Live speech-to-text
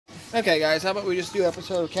Okay, guys, how about we just do an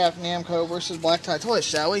episode of Captain Namco versus Black Tie Toys,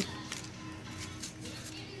 shall we?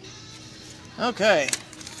 Okay.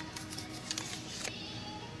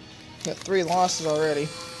 Got 3 losses already.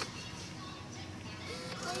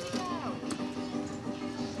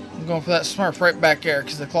 I'm going for that Smurf right back there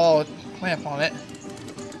because the claw would clamp on it.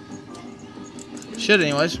 Should,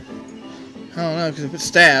 anyways. I don't know, because if it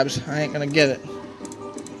stabs, I ain't going to get it.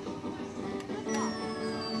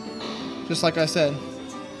 Just like I said.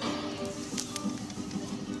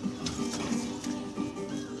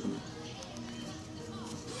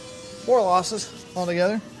 Four losses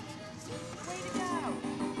altogether.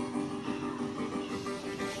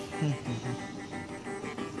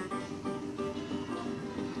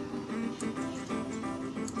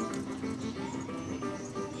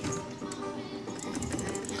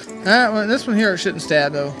 Well, this one here shouldn't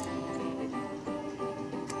stab though.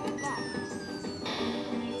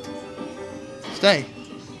 Stay.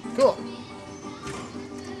 Cool.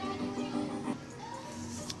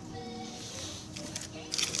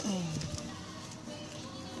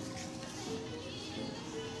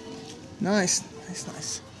 Nice, nice,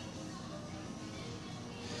 nice.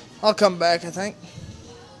 I'll come back, I think.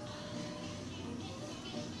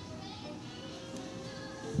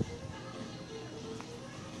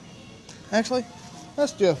 Actually,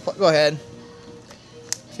 let's do a... Go ahead.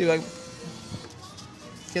 See if I can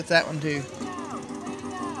get that one too.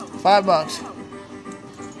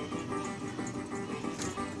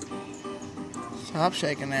 $5. Stop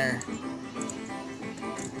shaking there.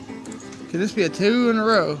 Could this be a 2 in a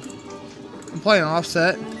row? I'm playing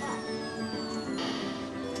offset.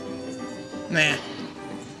 Nah.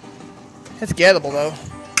 It's gettable though.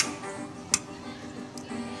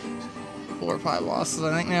 4 or 5 losses,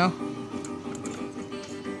 I think now.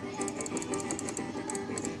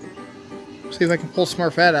 See if I can pull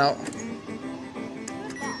Smurfette out.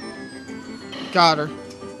 Got her.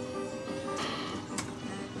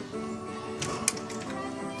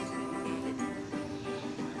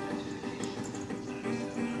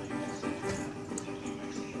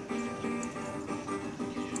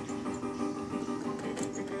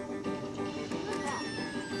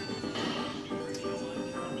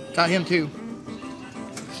 Got him too.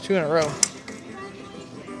 It's 2 in a row.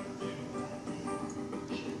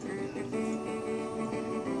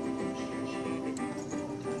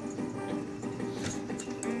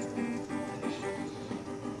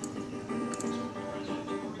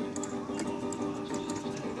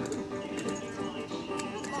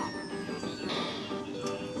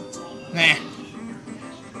 Nah.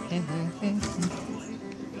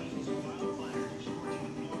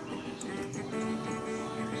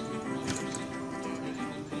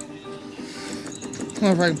 I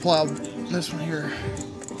wonder if I can pull out this one here.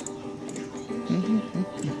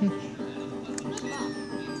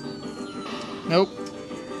 Nope.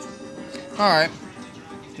 Alright.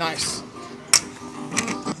 Nice.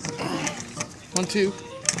 1, 2,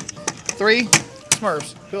 3.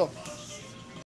 Smurfs. Cool.